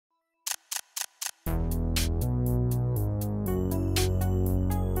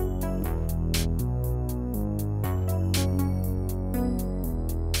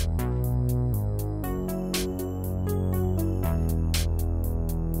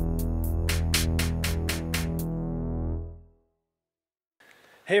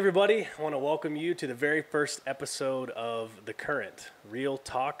Hey everybody, I want to welcome you to the very first episode of The Current, real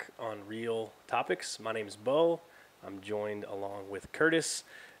talk on real topics. My name is Beau. I'm joined along with Curtis,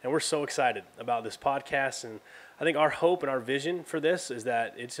 and we're so excited about this podcast. And I think our hope and our vision for this is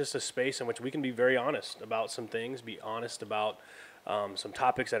that it's just a space in which we can be very honest about some things, be honest about some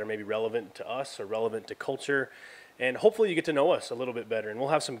topics that are maybe relevant to us or relevant to culture. And hopefully you get to know us a little bit better. And we'll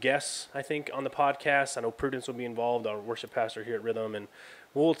have some guests, I think, on the podcast. I know Prudence will be involved, our worship pastor here at Rhythm. And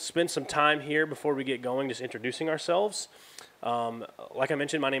we'll spend some time here before we get going just introducing ourselves. Like I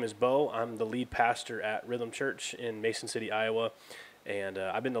mentioned, my name is Beau. I'm the lead pastor at Rhythm Church in Mason City, Iowa. And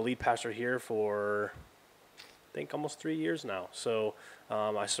I've been the lead pastor here for, I think, almost 3 years now. So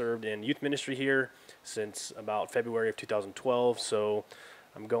I served in youth ministry here since about February of 2012. So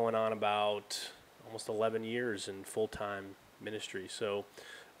I'm going on about almost 11 years in full-time ministry. So,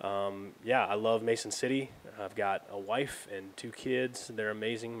 I love Mason City. I've got a wife and 2 kids. They're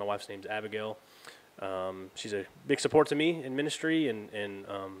amazing. My wife's name's Abigail. She's a big support to me in ministry.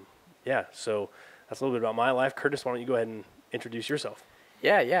 So that's a little bit about my life. Curtis, why don't you go ahead and introduce yourself?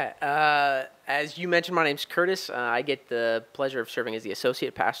 As you mentioned, my name's Curtis. I get the pleasure of serving as the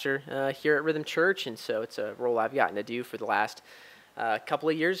associate pastor here at Rhythm Church, and so it's a role I've gotten to do for the last couple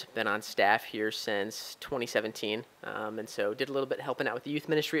of years. Been on staff here since 2017, and so did a little bit helping out with the youth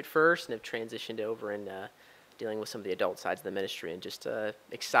ministry at first, and have transitioned over and dealing with some of the adult sides of the ministry, and just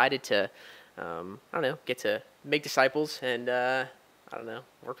excited to, get to make disciples and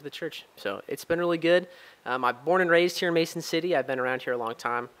work with the church. So it's been really good. I'm born and raised here in Mason City. I've been around here a long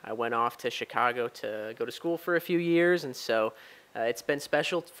time. I went off to Chicago to go to school for a few years, and so it's been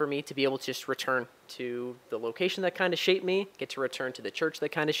special for me to be able to just return to the location that kind of shaped me, get to return to the church that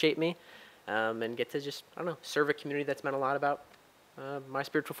kind of shaped me, and get to just, serve a community that's meant a lot about my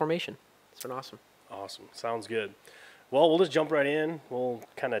spiritual formation. It's been awesome. Awesome. Sounds good. Well, we'll just jump right in. We'll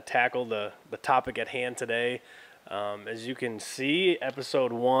kind of tackle the topic at hand today. As you can see,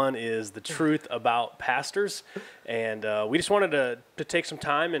 episode 1 is the truth about pastors. And we just wanted to take some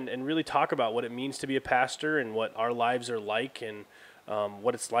time and really talk about what it means to be a pastor and what our lives are like and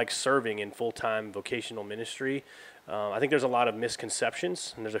what it's like serving in full-time vocational ministry. I think there's a lot of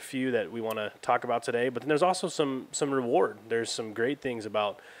misconceptions, and there's a few that we want to talk about today. But then there's also some reward. There's some great things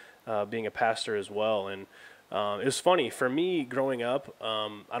about being a pastor as well. And it was funny for me growing up. I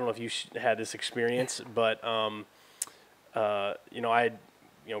don't know if you had this experience, but I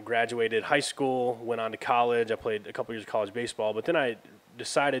graduated high school, went on to college. I played a couple years of college baseball, but then I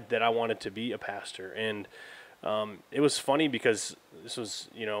decided that I wanted to be a pastor. And it was funny because this was,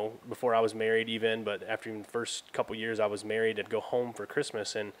 before I was married even, but after even the first couple years I was married, I'd go home for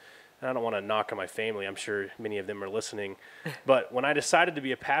Christmas. And I don't want to knock on my family. I'm sure many of them are listening. But when I decided to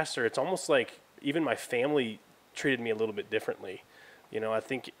be a pastor, it's almost like even my family treated me a little bit differently. I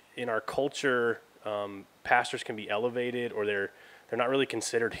think in our culture, pastors can be elevated, or they're not really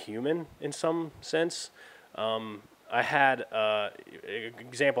considered human in some sense. I had an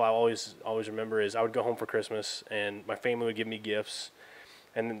example I always remember is I would go home for Christmas and my family would give me gifts,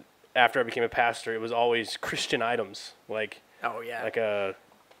 and then after I became a pastor, it was always Christian items like a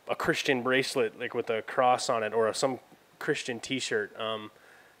Christian bracelet like with a cross on it, or some Christian T-shirt.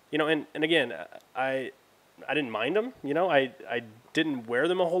 And again, I didn't mind them. I didn't wear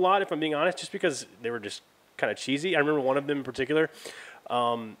them a whole lot, if I'm being honest, just because they were just kind of cheesy. I remember one of them in particular.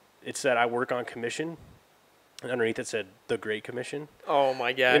 It said, "I work on commission." And underneath it said, "The Great Commission." Oh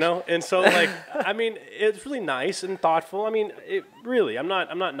my gosh. And so it's really nice and thoughtful. I'm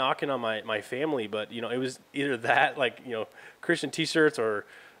not knocking on my family, but it was either that, Christian T-shirts or,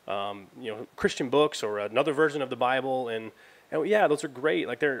 Christian books or another version of the Bible. And yeah, those are great.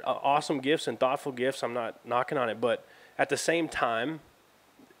 Like, they're awesome gifts and thoughtful gifts. I'm not knocking on it. But at the same time,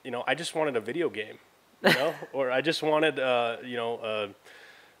 I just wanted a video game, or I just wanted,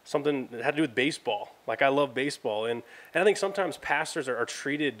 something that had to do with baseball. Like, I love baseball. And I think sometimes pastors are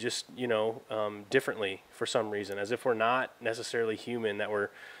treated just, differently for some reason, as if we're not necessarily human, that we're,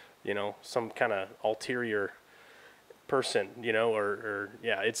 some kind of ulterior person,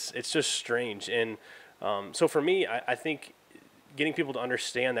 it's just strange. And so for me, I think getting people to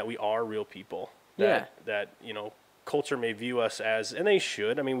understand that we are real people, that culture may view us as, and they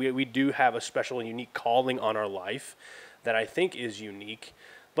should. We do have a special and unique calling on our life that I think is unique.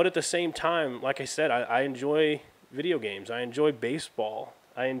 But at the same time, like I said, I enjoy video games. I enjoy baseball.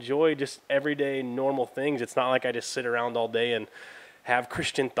 I enjoy just everyday normal things. It's not like I just sit around all day and have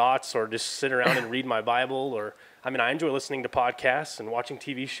Christian thoughts, or just sit around and read my Bible, or I enjoy listening to podcasts and watching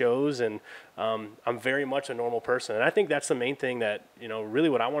TV shows, and I'm very much a normal person. And I think that's the main thing that, really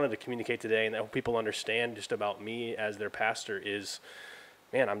what I wanted to communicate today, and that people understand just about me as their pastor is,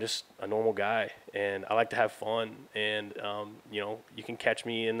 man, I'm just a normal guy, and I like to have fun, and you can catch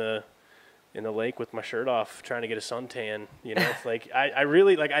me in the lake with my shirt off trying to get a suntan. It's like I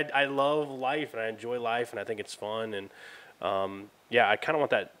really like I love life and I enjoy life and I think it's fun and I kind of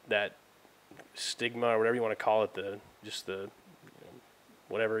want that stigma or whatever you want to call it, the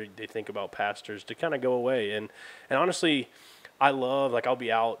whatever they think about pastors to kind of go away. And honestly, I love, like, I'll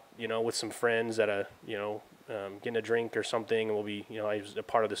be out, with some friends at getting a drink or something, and we'll be, I was a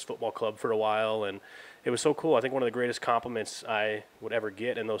part of this football club for a while, and it was so cool. I think one of the greatest compliments I would ever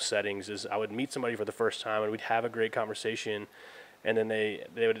get in those settings is I would meet somebody for the first time, and we'd have a great conversation, and then they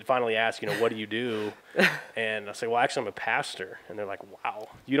would finally ask, what do you do? And I say, well, actually, I'm a pastor. And they're like, wow,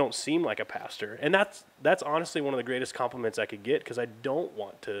 you don't seem like a pastor. And that's honestly one of the greatest compliments I could get, because I don't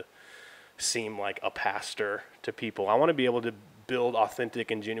want to seem like a pastor to people. I want to be able to build authentic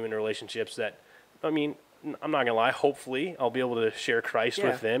and genuine relationships that, I mean, I'm not going to lie, hopefully I'll be able to share Christ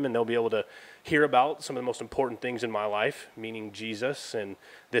with them, and they'll be able to hear about some of the most important things in my life, meaning Jesus and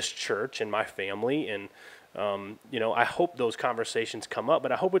this church and my family. And, I hope those conversations come up,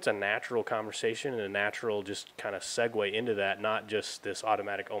 but I hope it's a natural conversation and a natural just kind of segue into that, not just this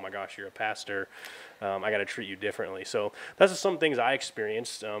automatic, oh my gosh, you're a pastor, I got to treat you differently. So that's just some things I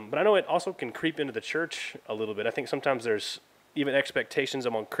experienced, but I know it also can creep into the church a little bit. I think sometimes there's even expectations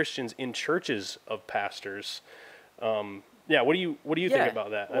among Christians in churches of pastors. What do you think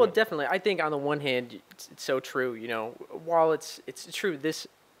about that? Well, definitely. I think on the one hand, it's so true. While it's true, this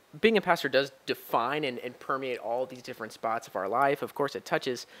being a pastor does define and permeate all these different spots of our life. Of course, it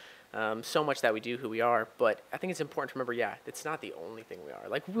touches so much that we do, who we are. But I think it's important to remember, it's not the only thing we are.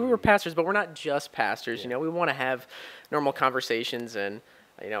 Like, we're pastors, but we're not just pastors. We want to have normal conversations, and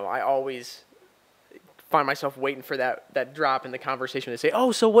I always find myself waiting for that drop in the conversation to say,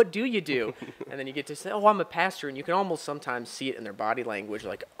 oh, so what do you do? And then you get to say, oh, I'm a pastor, and you can almost sometimes see it in their body language,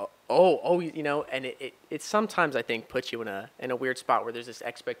 like, and it sometimes, I think, puts you in a weird spot where there's this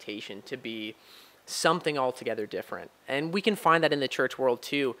expectation to be something altogether different. And we can find that in the church world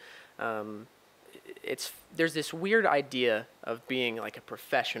too. There's this weird idea of being like a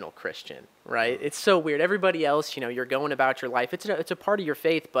professional Christian, right? It's so weird. Everybody else, you're going about your life. It's a part of your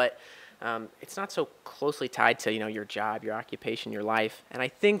faith, but it's not so closely tied to, your job, your occupation, your life. And I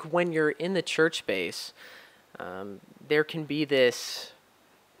think when you're in the church space, there can be this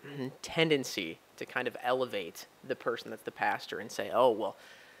tendency to kind of elevate the person that's the pastor and say, oh, well,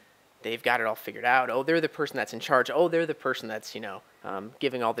 they've got it all figured out. Oh, they're the person that's in charge. Oh, they're the person that's,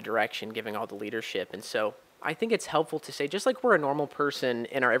 giving all the direction, giving all the leadership. And so I think it's helpful to say, just like we're a normal person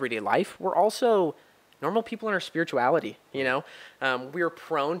in our everyday life, we're also normal people in our spirituality. We're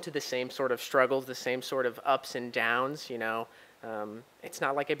prone to the same sort of struggles, the same sort of ups and downs. It's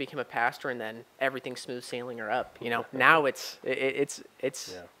not like I became a pastor and then everything's smooth sailing or up. Now it's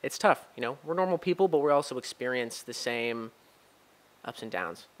tough. We're normal people, but we also experience the same ups and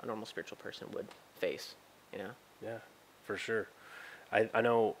downs a normal spiritual person would face. Yeah, for sure. I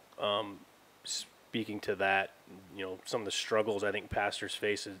know. Speaking to that, some of the struggles I think pastors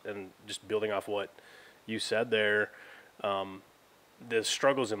face, and just building off what you said there, the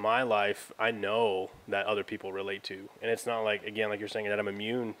struggles in my life, I know that other people relate to. And it's not like, again, like you're saying, that I'm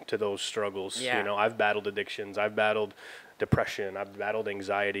immune to those struggles. Yeah. I've battled addictions. I've battled depression. I've battled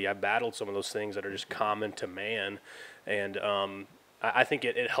anxiety. I've battled some of those things that are just common to man. And I think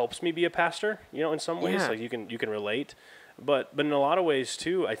it helps me be a pastor, in some ways. Yeah. Like you can relate. But in a lot of ways,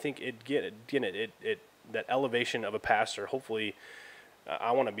 too, I think that elevation of a pastor, hopefully,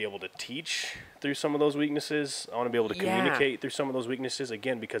 I want to be able to teach through some of those weaknesses. I want to be able to communicate through some of those weaknesses,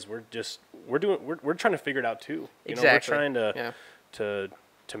 again, because we're trying to figure it we're trying to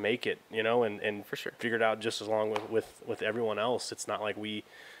make it, and for sure figure it out just as long with everyone else. It's not like we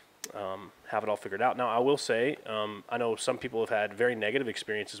have it all figured out. Now, I will say, I know some people have had very negative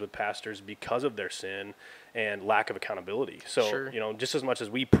experiences with pastors because of their sin and lack of accountability. So, sure. Just as much as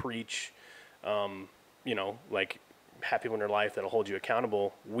we preach, like, have people in their life that'll hold you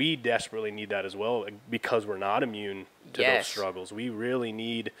accountable, we desperately need that as well, because we're not immune to those struggles. We really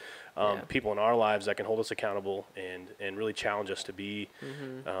need people in our lives that can hold us accountable and really challenge us to be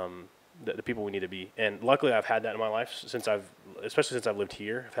the people we need to be. And luckily, I've had that in my life especially since I've lived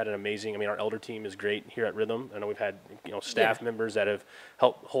here. I've had an amazing, our elder team is great here at Rhythm. I know we've had staff members that have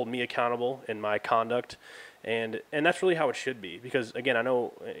helped hold me accountable in my conduct. And that's really how it should be, because, again, I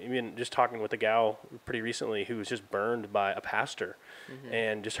know, even just talking with a gal pretty recently who was just burned by a pastor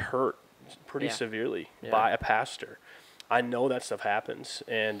and just hurt pretty severely by a pastor. I know that stuff happens,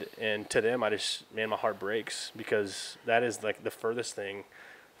 and to them, my heart breaks, because that is like the furthest thing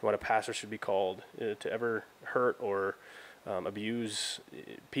from what a pastor should be called to ever hurt or abuse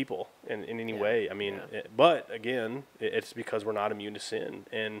people in any Yeah. way. I mean, Yeah. but again, it's because we're not immune to sin.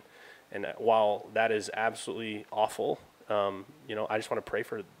 And while that is absolutely awful, I just want to pray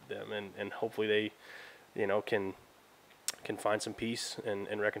for them, and hopefully they, can find some peace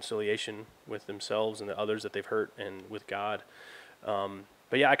and reconciliation with themselves and the others that they've hurt, and with God.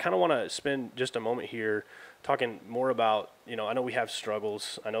 But yeah, I kind of want to spend just a moment here talking more about, I know we have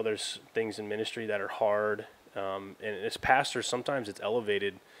struggles. I know there's things in ministry that are hard. And as pastors, sometimes it's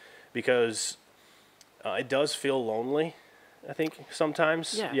elevated because it does feel lonely, I think,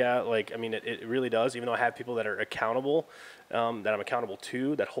 sometimes. Yeah. Like, I mean, it really does. Even though I have people that are accountable, that I'm accountable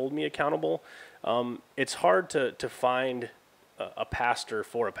to, that hold me accountable, it's hard to find a pastor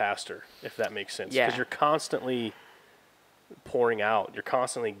for a pastor, if that makes sense. Yeah. Because you're constantly pouring out. You're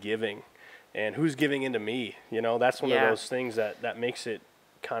constantly giving. And who's giving into me? That's one of those things that makes it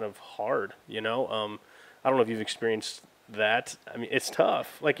kind of hard, I don't know if you've experienced that. I mean, it's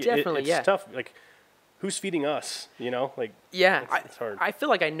tough. Like, Definitely, it's tough. Like, who's feeding us? Like, Yeah, it's hard. I feel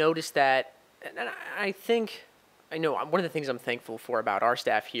like I noticed that, and I know one of the things I'm thankful for about our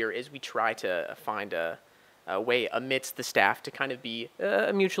staff here is we try to find a way amidst the staff to kind of be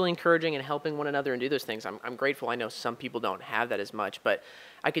mutually encouraging and helping one another and do those things. I'm grateful. I know some people don't have that as much, but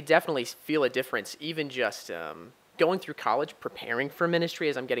I could definitely feel a difference even just going through college, preparing for ministry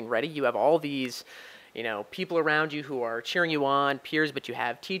as I'm getting ready. You have all these people around you who are cheering you on, peers, but you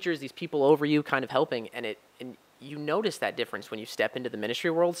have teachers, these people over you kind of helping, and you notice that difference when you step into the ministry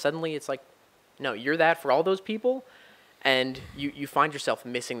world. Suddenly it's like, no, you're that for all those people, and you find yourself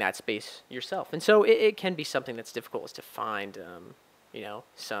missing that space yourself. And so it can be something that's difficult, is to find,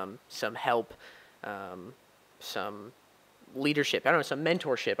 some help, some leadership, I don't know, some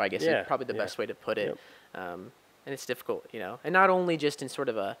mentorship, I guess is probably the best way to put it. Yep. And it's difficult, and not only just in sort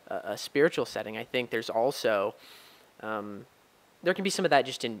of a spiritual setting. I think there's also, there can be some of that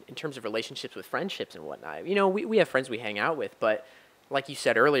just in terms of relationships with friendships and whatnot. We have friends we hang out with, but like you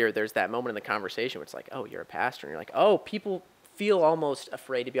said earlier, there's that moment in the conversation where it's like, oh, you're a pastor. And you're like, oh, people feel almost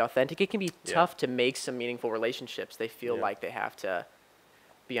afraid to be authentic. It can be tough to make some meaningful relationships. They feel like they have to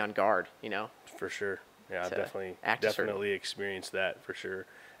be on guard, For sure. Yeah, I've act definitely experienced that, for sure.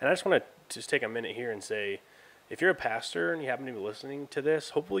 And I just want to just take a minute here and say, if you're a pastor and you happen to be listening to this,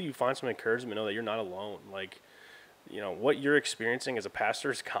 hopefully you find some encouragement, know that you're not alone. Like, what you're experiencing as a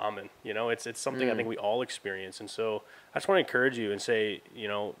pastor is common. It's something I think we all experience. And so I just want to encourage you and say,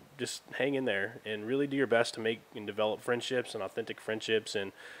 just hang in there and really do your best to make and develop friendships and authentic friendships.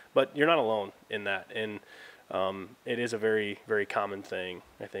 But you're not alone in that. And it is a very, very common thing,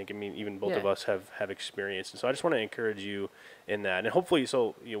 I think. I mean, even both of us have experienced. And so I just want to encourage you in that. And hopefully,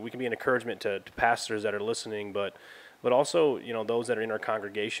 we can be an encouragement to pastors that are listening, but also, those that are in our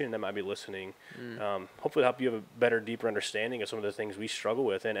congregation that might be listening, hopefully help you have a better, deeper understanding of some of the things we struggle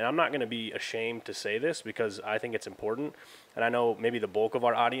with. And I'm not going to be ashamed to say this because I think it's important. And I know maybe the bulk of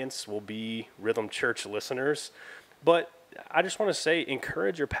our audience will be Rhythm Church listeners, but I just want to say,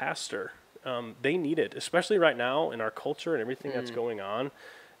 encourage your pastor. They need it, especially right now in our culture and everything that's going on.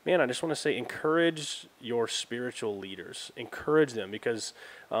 Man, I just want to say, encourage your spiritual leaders. Encourage them, because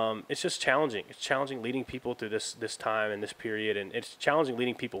it's just challenging. It's challenging leading people through this time and this period, and it's challenging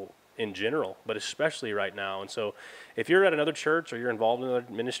leading people in general, but especially right now. And so if you're at another church or you're involved in another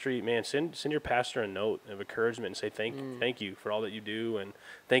ministry, man, send your pastor a note of encouragement and say thank you for all that you do, and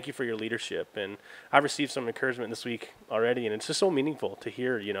thank you for your leadership. And I've received some encouragement this week already, and it's just so meaningful to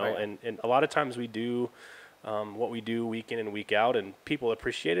hear, and a lot of times we do what we do week in and week out, and people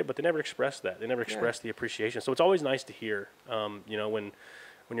appreciate it, but they never express that. They never express the appreciation. So it's always nice to hear,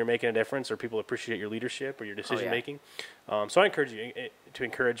 when you're making a difference or people appreciate your leadership or your decision making. So I encourage you to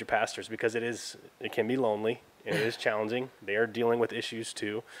encourage your pastors, because it can be lonely and it is challenging. They are dealing with issues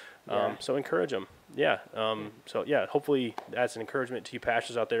too. So encourage them. Hopefully that's an encouragement to you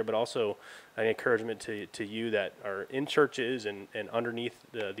pastors out there, but also an encouragement to you that are in churches and underneath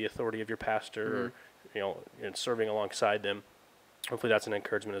the authority of your pastor, or and serving alongside them. Hopefully that's an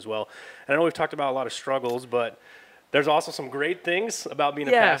encouragement as well. And I know we've talked about a lot of struggles, but there's also some great things about being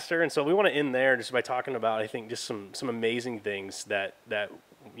a pastor. And so we want to end there just by talking about, I think, just some amazing things that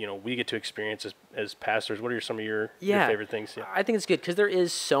we get to experience as pastors. What are some of your favorite things? Yeah. I think it's good because there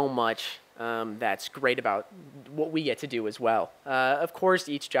is so much that's great about what we get to do as well. Of course,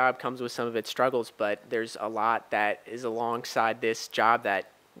 each job comes with some of its struggles, but there's a lot that is alongside this job that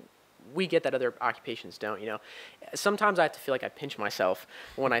we get that other occupations don't. Sometimes I have to feel like I pinch myself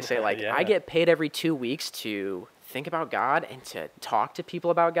when I say, I get paid every 2 weeks to think about God and to talk to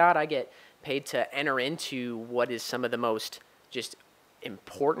people about God. I get paid to enter into what is some of the most just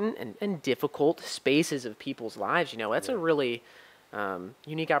important and difficult spaces of people's lives, that's a really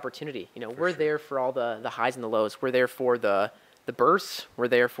unique opportunity. We're there for all the highs and the lows. We're there for the births. We're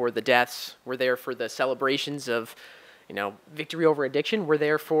there for the deaths. We're there for the celebrations of, victory over addiction. We're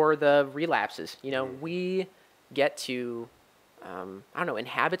there for the relapses. We get to,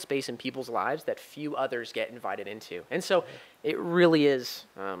 inhabit space in people's lives that few others get invited into. And so it really is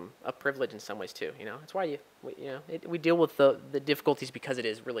a privilege in some ways too. That's why we deal with the difficulties, because it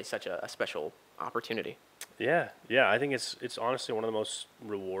is really such a special opportunity. Yeah. I think it's honestly one of the most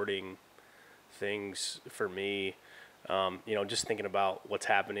rewarding things for me. Just thinking about what's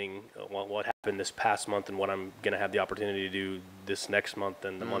happening, what happened this past month, and what I'm going to have the opportunity to do this next month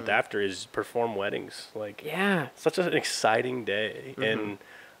and the month after is perform weddings. Such an exciting day. And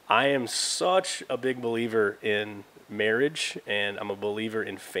I am such a big believer in marriage, and I'm a believer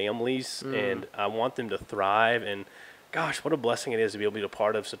in families, and I want them to thrive. And gosh, what a blessing it is to be able to be a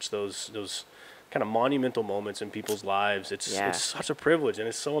part of such those kind of monumental moments in people's lives. It's such a privilege, and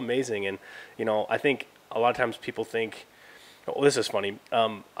it's so amazing. And, I think a lot of times people think, oh, this is funny.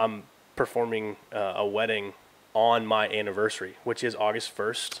 I'm performing a wedding on my anniversary, which is August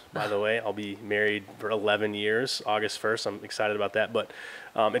 1st, by the way. I'll be married for 11 years, August 1st. I'm excited about that. But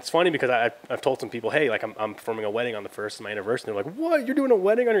it's funny because I've told some people, hey, I'm performing a wedding on the 1st of my anniversary. And they're like, what? You're doing a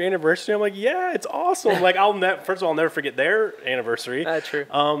wedding on your anniversary? I'm like, yeah, it's awesome. First of all, I'll never forget their anniversary. True.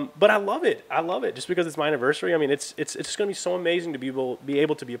 But I love it. Just because it's my anniversary. I mean, it's just going to be so amazing to be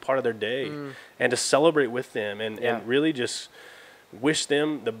able to be a part of their day and to celebrate with them and really just wish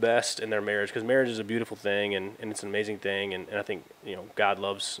them the best in their marriage, because marriage is a beautiful thing and it's an amazing thing, and I think God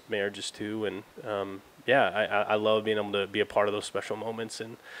loves marriages too, and I love being able to be a part of those special moments,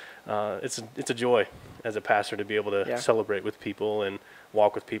 and it's a joy as a pastor to be able to celebrate with people and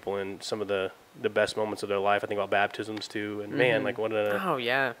walk with people in some of the best moments of their life. I think about baptisms too, and man, what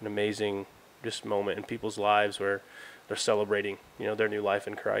an amazing just moment in people's lives where they're celebrating their new life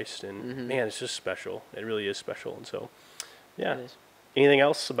in Christ, and man, it's just special. It really is special. And so anything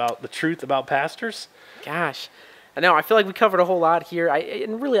else about the truth about pastors? Gosh, I know. I feel like we covered a whole lot here.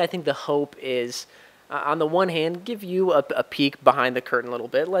 I think the hope is, on the one hand, give you a peek behind the curtain a little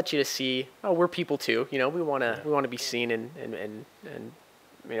bit, let you to see, oh, we're people too. We want to be seen and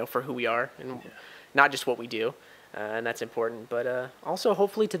for who we are, and not just what we do, and that's important. But also,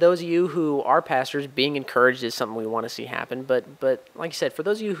 hopefully, to those of you who are pastors, being encouraged is something we want to see happen. But like you said, for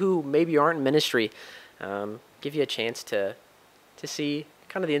those of you who maybe aren't in ministry, give you a chance to see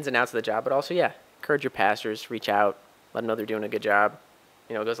kind of the ins and outs of the job, but also, encourage your pastors, reach out, let them know they're doing a good job.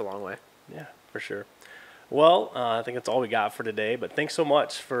 It goes a long way. Yeah, for sure. Well, I think that's all we got for today, but thanks so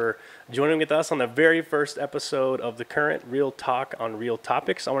much for joining with us on the very first episode of The Current, Real Talk on Real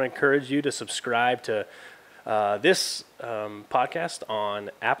Topics. I want to encourage you to subscribe to this podcast on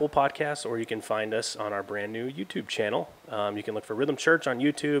Apple Podcasts, or you can find us on our brand new YouTube channel. You can look for Rhythm Church on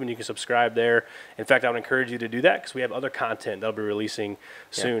YouTube, and you can subscribe there. In fact, I would encourage you to do that, because we have other content that'll be releasing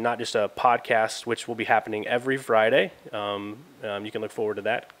soon, not just a podcast, which will be happening every Friday. You can look forward to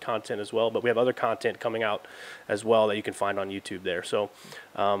that content as well, but we have other content coming out as well that you can find on YouTube there. So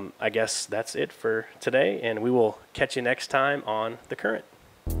I guess that's it for today, and we will catch you next time on The Current.